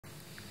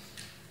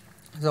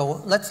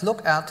So let's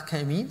look at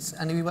k-means,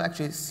 and we will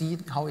actually see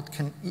how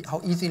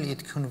easily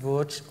it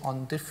converges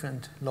on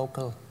different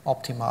local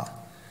optima.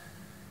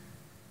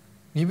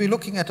 We'll be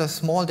looking at a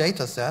small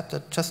data set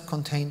that just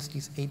contains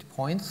these 8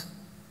 points.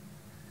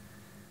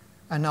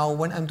 And now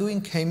when I'm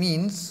doing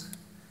k-means,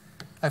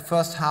 I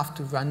first have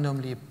to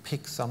randomly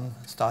pick some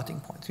starting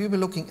points. We'll be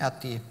looking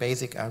at the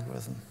basic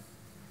algorithm.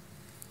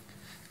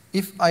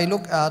 If I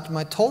look at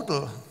my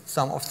total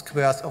sum of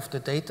squares of the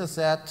data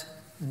set,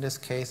 in this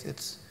case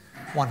it's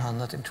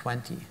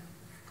 120.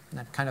 And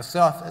that kind of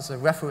serves as a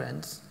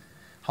reference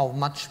how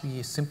much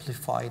we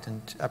simplified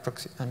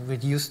and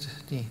reduced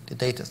the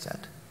data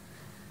set.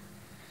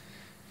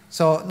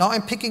 So now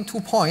I'm picking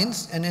 2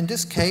 points, and in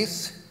this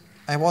case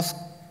I was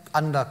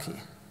unlucky.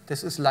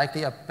 This is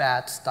likely a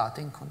bad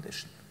starting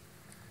condition.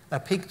 I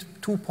picked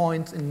 2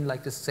 points in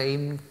like the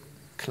same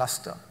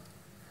cluster,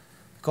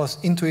 because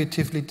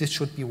intuitively this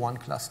should be one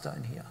cluster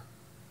in here.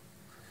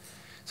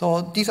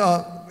 So these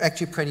are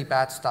actually pretty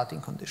bad starting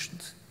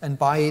conditions. And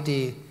by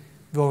the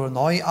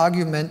Voronoi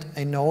argument,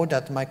 I know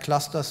that my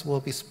clusters will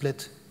be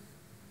split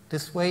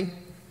this way.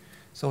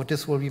 So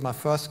this will be my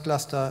first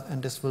cluster,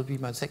 and this will be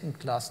my second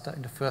cluster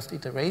in the first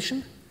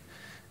iteration.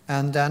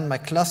 And then my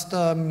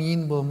cluster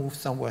mean will move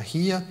somewhere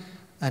here,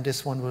 and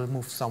this one will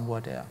move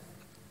somewhere there.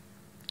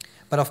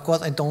 But of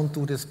course, I don't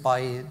do this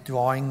by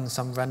drawing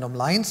some random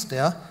lines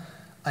there.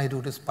 I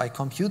do this by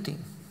computing.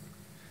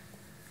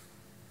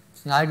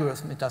 It's an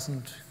algorithm, it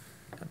doesn't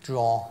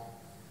draw.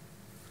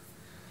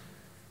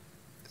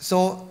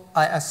 So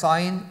I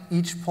assign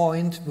each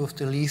point with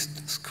the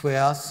least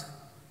squares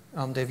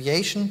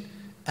deviation,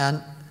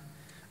 and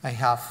I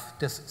have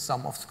this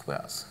sum of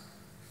squares.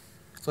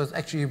 So it's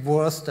actually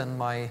worse than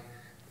my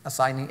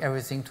assigning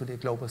everything to the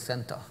global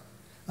center,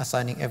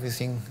 assigning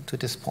everything to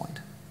this point,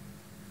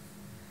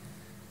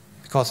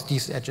 because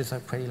these edges are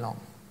pretty long.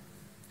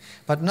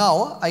 But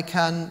now I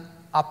can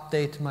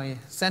update my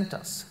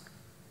centers.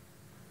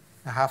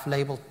 I have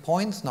labeled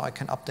points, now I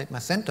can update my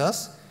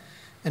centers,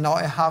 and now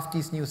I have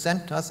these new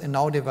centers, and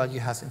now the value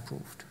has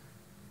improved.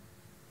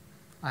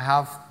 I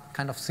have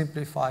kind of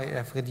simplified,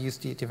 I've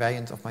reduced the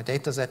variance of my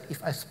data set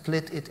if I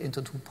split it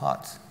into 2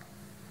 parts.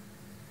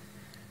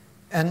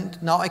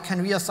 And now I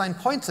can reassign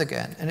points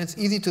again, and it's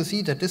easy to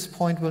see that this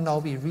point will now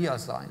be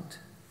reassigned.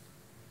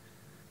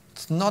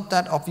 It's not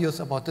that obvious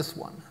about this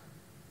one.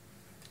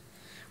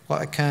 Well,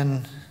 I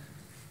can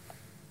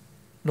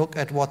look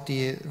at what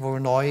the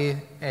Voronoi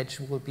edge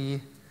will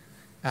be,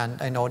 and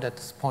I know that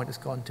this point is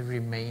going to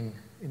remain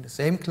in the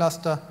same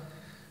cluster,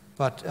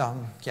 but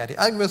yeah, the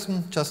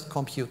algorithm just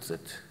computes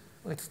it.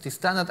 It's the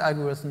standard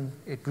algorithm,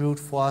 it brute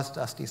force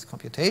does these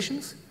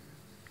computations,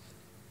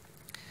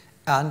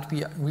 and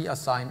we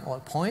reassign all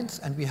points,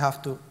 and we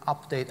have to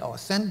update our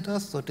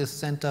centers, so this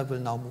center will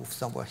now move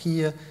somewhere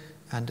here,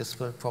 and this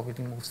will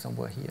probably move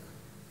somewhere here.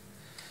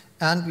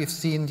 And we've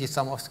seen the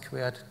sum of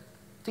squared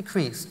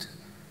decreased.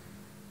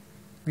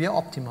 We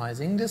are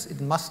optimizing this, it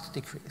must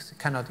decrease, it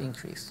cannot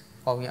increase,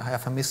 or we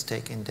have a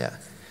mistake in there.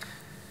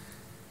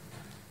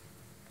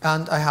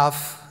 And I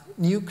have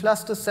new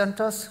cluster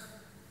centers,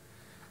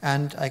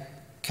 and I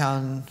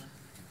can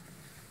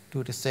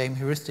do the same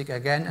heuristic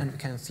again, and we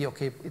can see,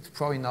 okay, it's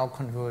probably now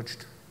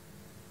converged.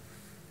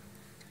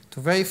 To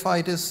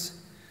verify this,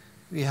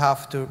 we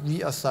have to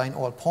reassign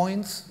all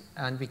points,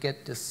 and we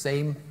get the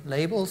same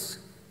labels.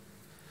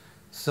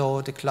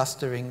 So the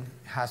clustering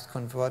has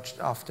converged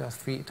after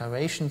 3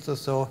 iterations or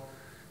so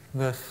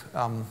with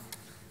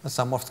a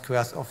sum of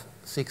squares of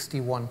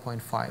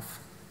 61.5.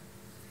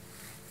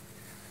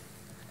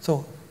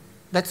 So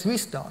let's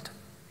restart.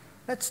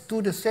 Let's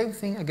do the same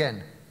thing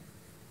again.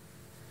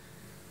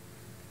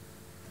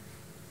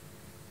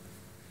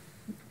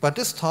 But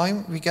this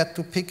time we get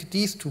to pick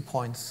these 2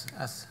 points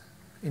as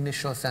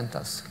initial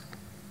centers.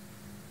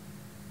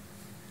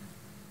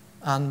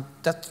 And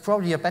that's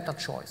probably a better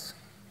choice.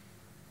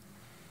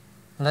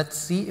 Let's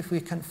see if we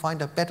can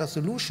find a better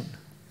solution.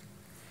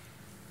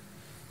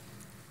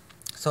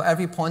 So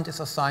every point is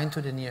assigned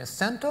to the nearest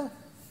center.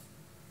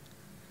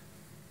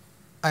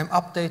 I'm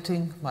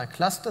updating my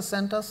cluster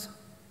centers.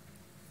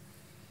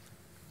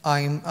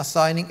 I'm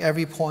assigning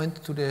every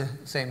point to the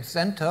same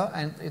center,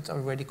 and it's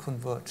already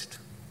converged.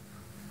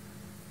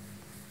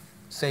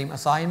 Same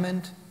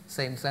assignment,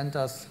 same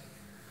centers,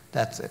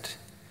 that's it.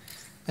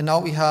 And now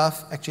we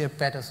have actually a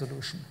better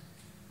solution.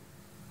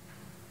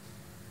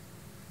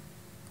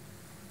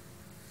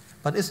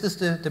 But is this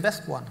the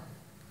best one?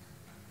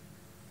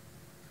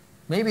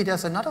 Maybe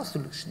there's another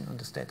solution on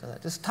this data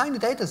set. It's a tiny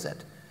data set,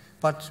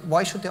 but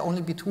why should there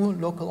only be 2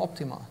 local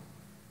optima?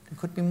 There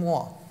could be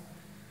more.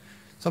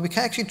 So we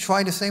can actually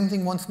try the same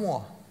thing once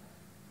more.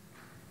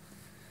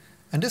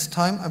 And this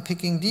time I'm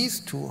picking these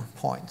 2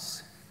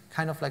 points,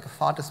 kind of like a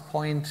farthest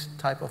point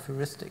type of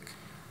heuristic.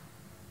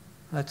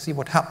 Let's see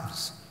what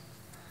happens.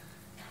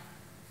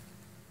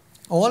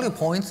 All the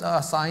points are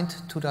assigned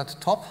to that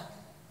top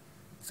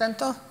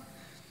center.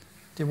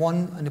 The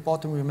one on the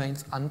bottom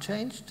remains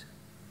unchanged.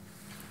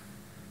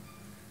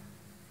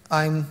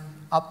 I'm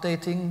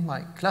updating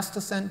my cluster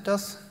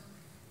centers,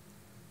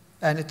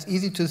 and it's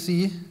easy to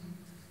see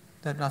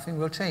that nothing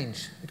will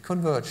change. It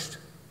converged.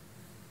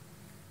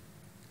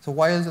 So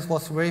while this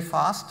was very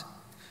fast,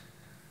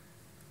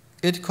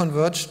 it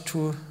converged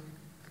to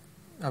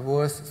a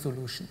worse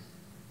solution.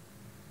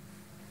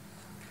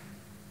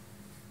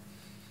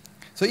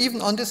 So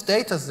even on this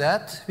data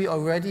set, we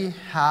already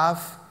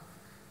have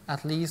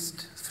at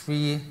least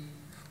 3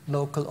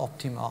 local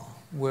optima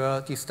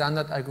where the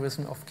standard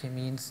algorithm of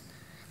k-means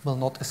will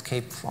not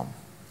escape from.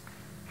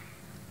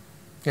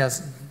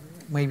 There's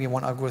maybe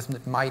one algorithm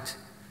that might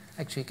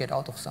actually get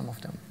out of some of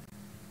them.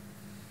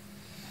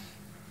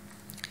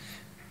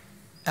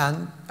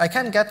 And I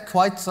can get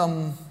quite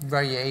some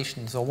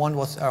variation. So one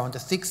was around the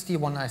 60,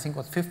 one I think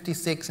was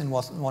 56, and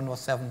one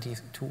was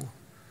 72.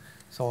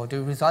 So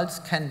the results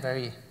can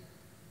vary.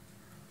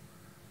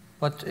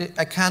 But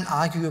I can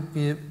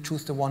arguably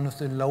choose the one with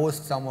the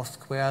lowest sum of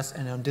squares,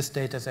 and on this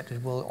data set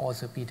it will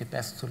also be the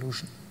best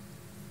solution.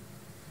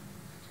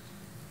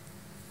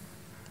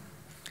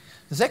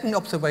 The second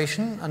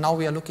observation, and now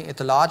we are looking at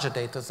the larger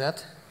data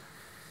set,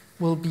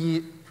 will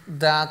be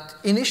that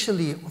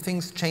initially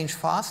things change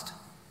fast,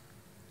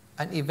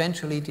 and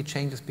eventually the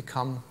changes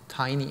become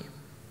tiny.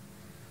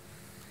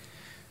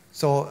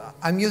 So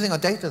I'm using a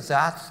data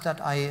set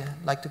that I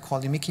like to call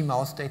the Mickey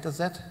Mouse data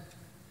set,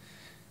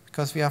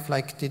 because we have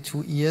like the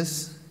 2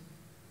 ears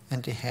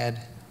and the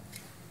head.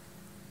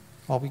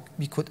 Or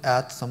we could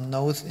add some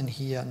nose in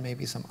here and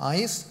maybe some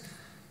eyes,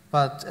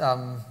 but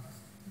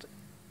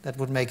that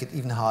would make it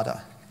even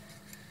harder.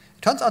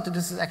 It turns out that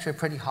this is actually a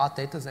pretty hard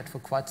data set for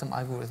quite some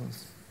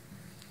algorithms.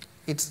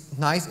 It's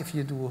nice if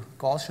you do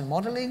Gaussian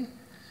modeling,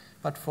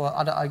 but for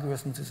other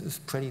algorithms this is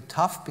pretty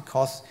tough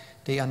because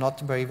they are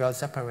not very well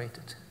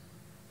separated.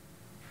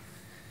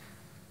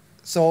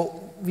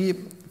 So we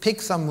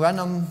pick some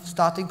random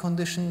starting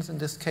conditions. In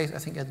this case, I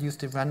think I used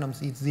the random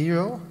seed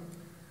 0,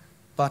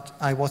 but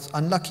I was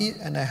unlucky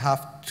and I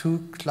have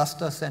 2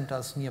 cluster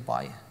centers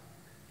nearby.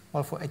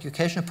 Well, for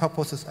educational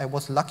purposes, I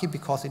was lucky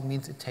because it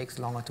means it takes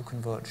longer to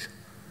converge.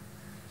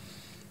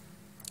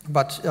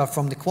 But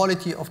from the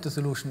quality of the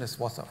solution, this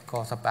was, of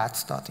course, a bad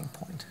starting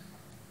point.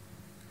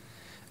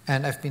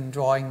 And I've been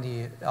drawing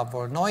the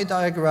Voronoi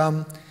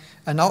diagram,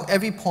 and now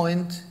every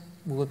point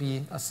will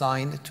be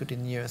assigned to the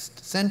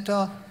nearest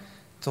center.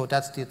 So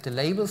that's the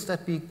labels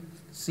that we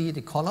see,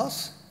 the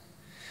colors.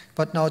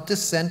 But now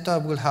this center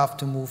will have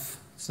to move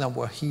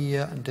somewhere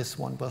here, and this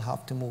one will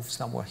have to move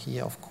somewhere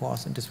here, of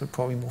course, and this will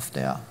probably move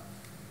there.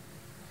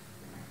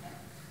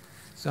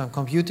 So I'm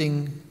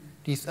computing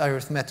these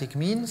arithmetic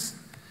means.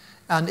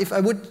 And if I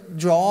would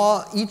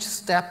draw each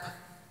step,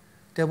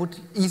 there would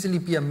easily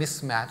be a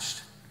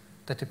mismatch.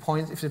 That the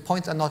points, if the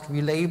points are not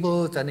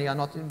relabeled, then they are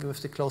not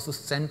with the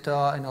closest center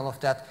and all of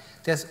that.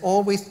 There's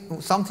always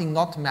something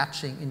not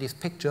matching in these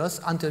pictures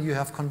until you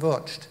have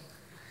converged,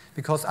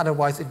 because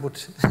otherwise it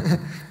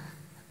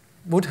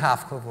would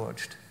have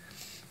converged.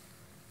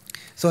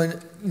 So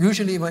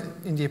usually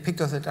in the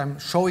pictures that I'm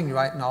showing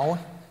right now,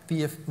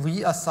 we have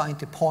reassigned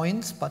the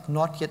points but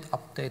not yet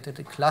updated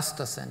the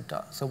cluster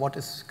center. So what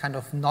is kind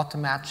of not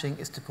matching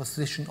is the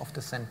position of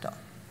the center.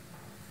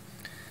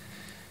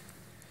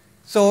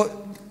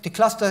 So the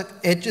cluster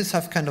edges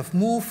have kind of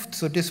moved.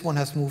 So this one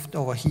has moved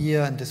over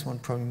here, and this one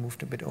probably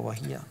moved a bit over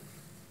here.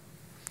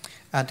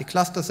 And the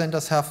cluster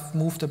centers have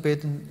moved a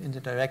bit in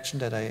the direction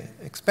that I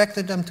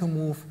expected them to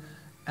move,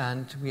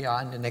 and we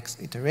are in the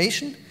next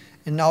iteration.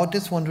 And now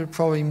this one will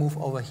probably move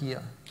over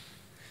here.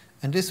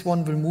 And this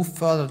one will move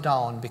further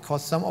down,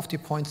 because some of the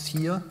points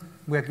here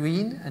were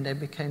green, and they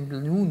became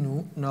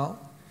blue now.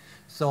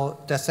 So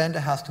the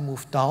center has to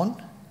move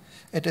down.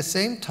 At the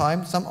same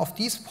time, some of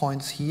these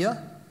points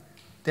here,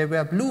 they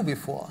were blue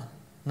before.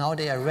 Now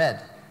they are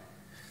red.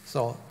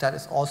 So that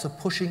is also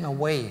pushing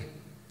away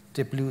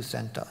the blue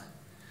center.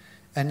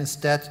 And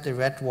instead, the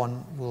red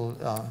one will,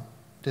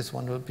 this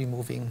one will be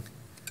moving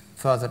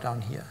further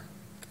down here.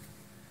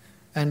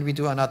 And we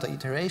do another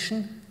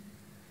iteration,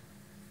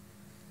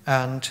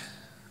 and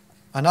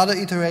another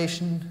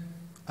iteration,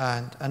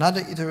 and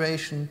another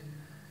iteration,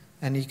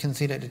 and you can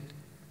see that it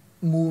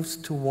moves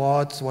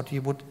towards what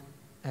you would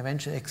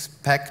eventually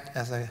expect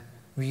as a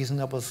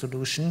reasonable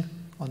solution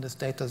on this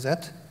data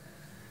set.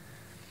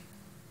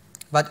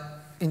 But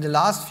in the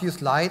last few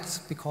slides,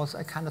 because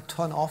I kind of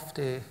turn off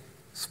the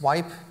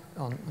swipe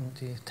on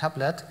the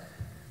tablet,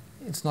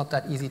 it's not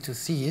that easy to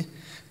see.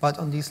 But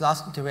on these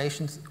last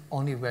iterations,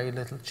 only very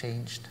little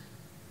changed.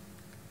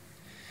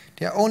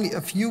 There are only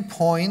a few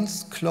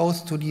points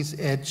close to this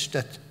edge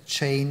that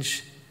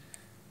change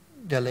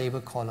their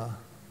label color.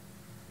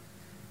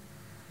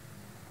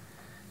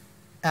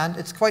 And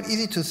it's quite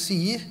easy to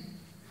see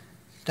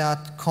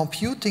that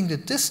computing the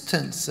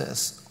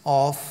distances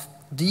of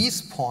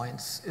these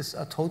points is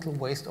a total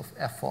waste of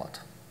effort.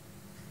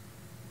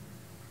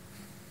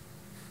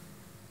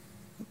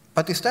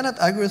 But the standard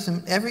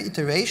algorithm, every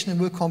iteration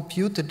will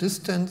compute the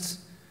distance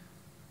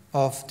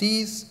of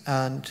these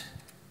and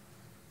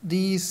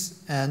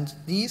these and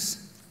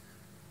these.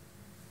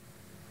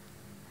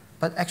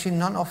 But actually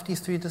none of these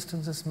 3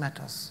 distances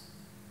matters.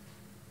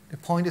 The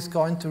point is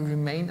going to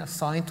remain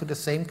assigned to the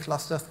same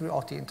cluster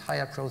throughout the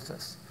entire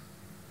process.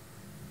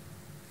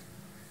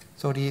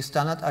 So the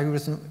standard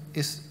algorithm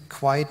is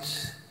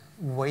quite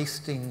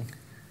wasting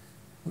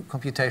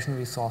computational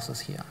resources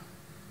here.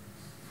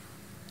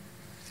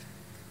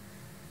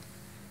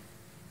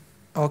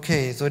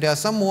 Okay, so there are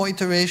some more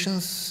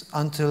iterations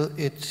until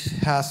it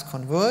has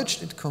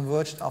converged. It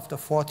converged after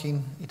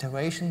 14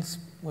 iterations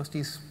with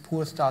these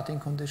poor starting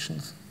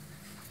conditions.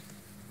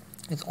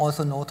 It's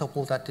also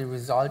notable that the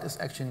result is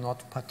actually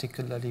not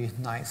particularly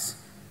nice.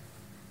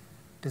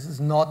 This is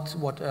not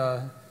what,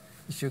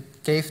 if you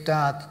gave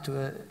that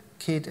to a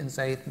kid and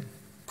say,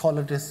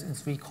 color this in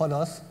 3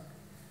 colors,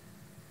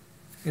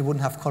 it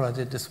wouldn't have colored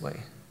it this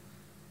way.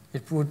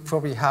 It would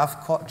probably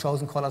have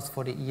chosen colors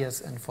for the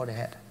ears and for the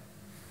head.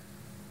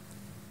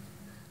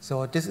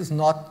 So this is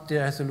not the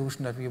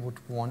resolution that we would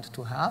want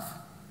to have.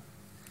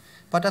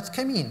 But that's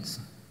k-means.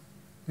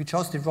 We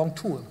chose the wrong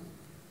tool.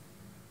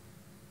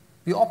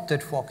 We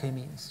opted for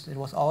k-means. It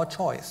was our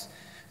choice.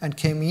 And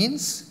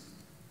k-means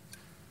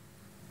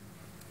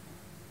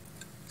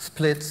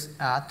splits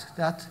at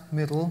that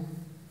middle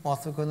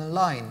orthogonal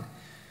line.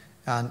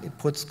 And it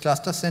puts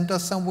cluster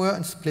centers somewhere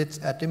and splits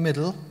at the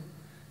middle.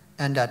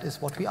 And that is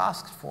what we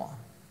asked for.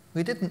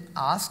 We didn't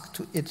ask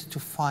it to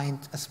find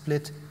a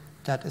split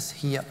that is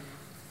here,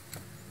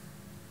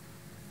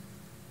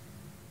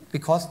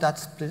 because that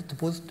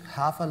split would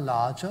have a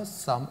larger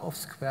sum of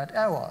squared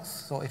errors.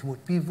 So it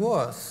would be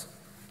worse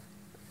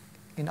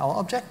in our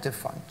objective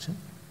function.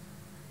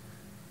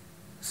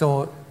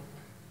 So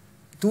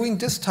doing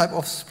this type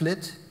of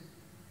split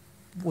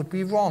would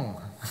be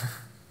wrong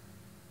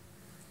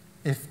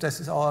if this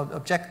is our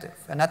objective.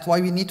 And that's why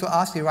we need to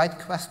ask the right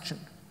question.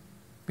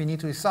 We need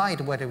to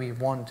decide whether we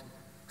want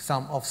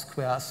sum of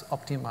squares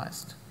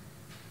optimized.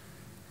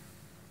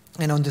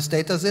 And on this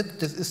data set,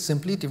 this is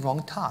simply the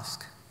wrong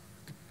task.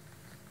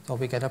 So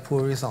we get a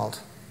poor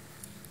result.